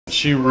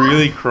She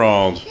really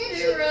crawled. She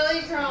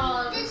really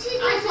crawled. Did she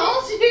do I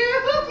told you.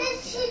 Did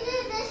she do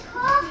this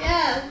crawl?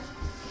 Yes.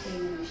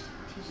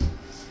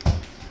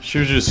 She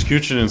was just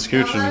scooching and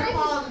scooching.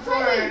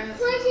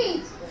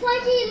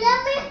 Flighty, let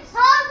me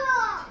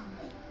hobble.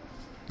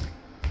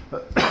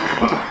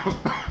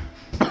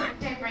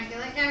 Okay, Frankie,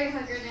 let Gabby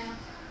hug her now.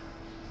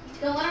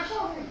 Don't let her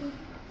fall, Frankie.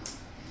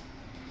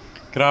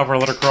 Get off her,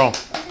 let her crawl.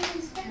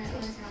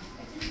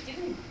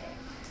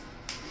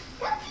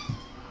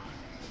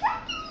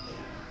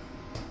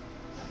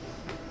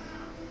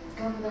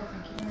 Go over there,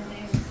 Frankie.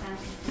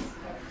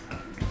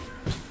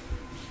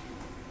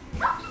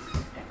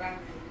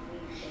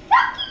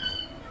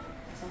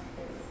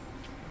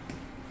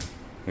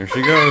 There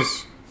she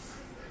goes.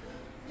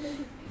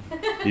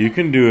 You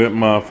can do it,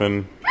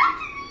 Muffin.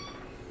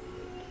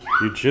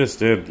 You just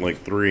did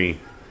like 3.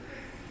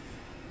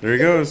 There he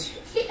goes.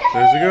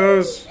 There he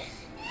goes.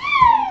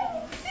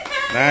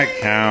 That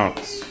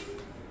counts.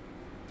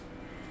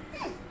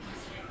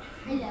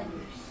 I love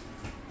you.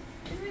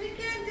 Do it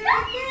again, do it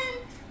again.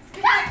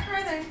 Scoot back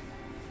further.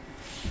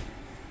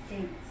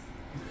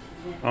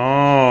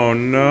 Oh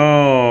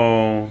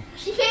no.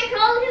 She can't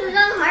crawl because it's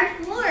on the hard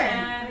floor.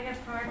 Yeah, I think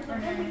it's hard for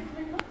her.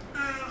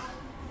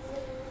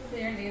 So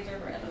your knees are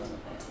red a little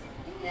bit.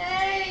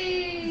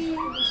 Yay! You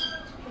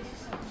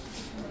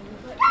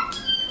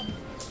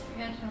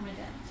gotta show my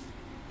dad.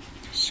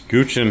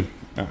 Scooching.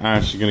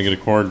 She's gonna get a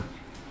cord.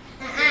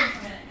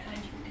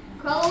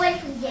 Crawl away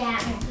from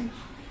Dad.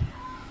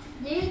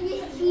 There's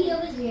this key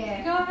over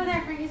there. Go over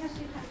there, Frankie. There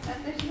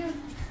she goes.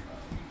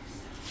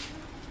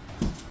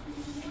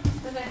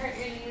 Does it hurt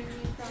your knees when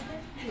you crawl?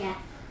 Yeah.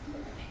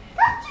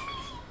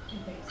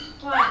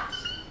 Watch.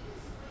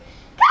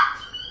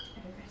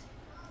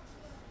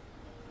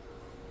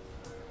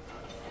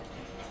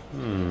 She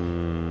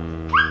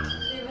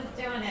was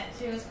doing it.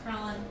 She was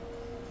crawling.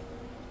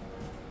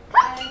 I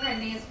think her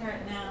knees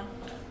hurt now.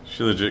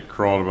 She legit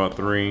crawled about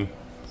 3.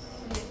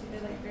 She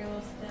did like 3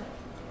 little steps.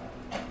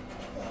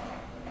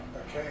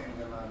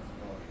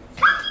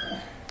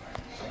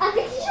 I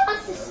think she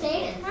wants to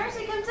stand.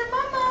 Marcy, come to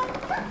Mama.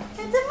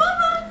 Come to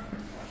Mama.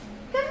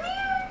 Come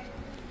here.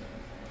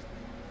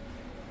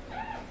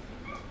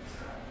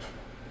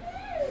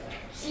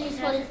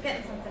 She's She's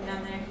getting something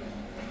down there.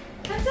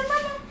 Come to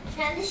Mama.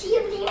 Can I see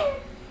over there?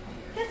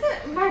 That's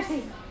it.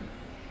 Marcy.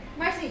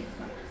 Marcy.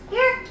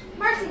 Here.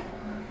 Marcy.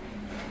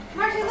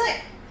 Marcy, look.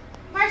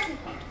 Marcy.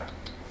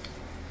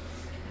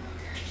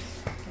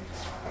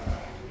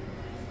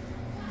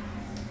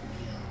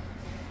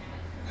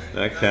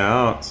 That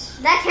counts.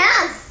 That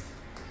counts.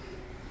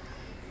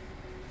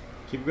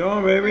 Keep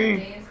going, baby. Her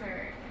knees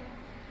hurt.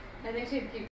 I think she'd keep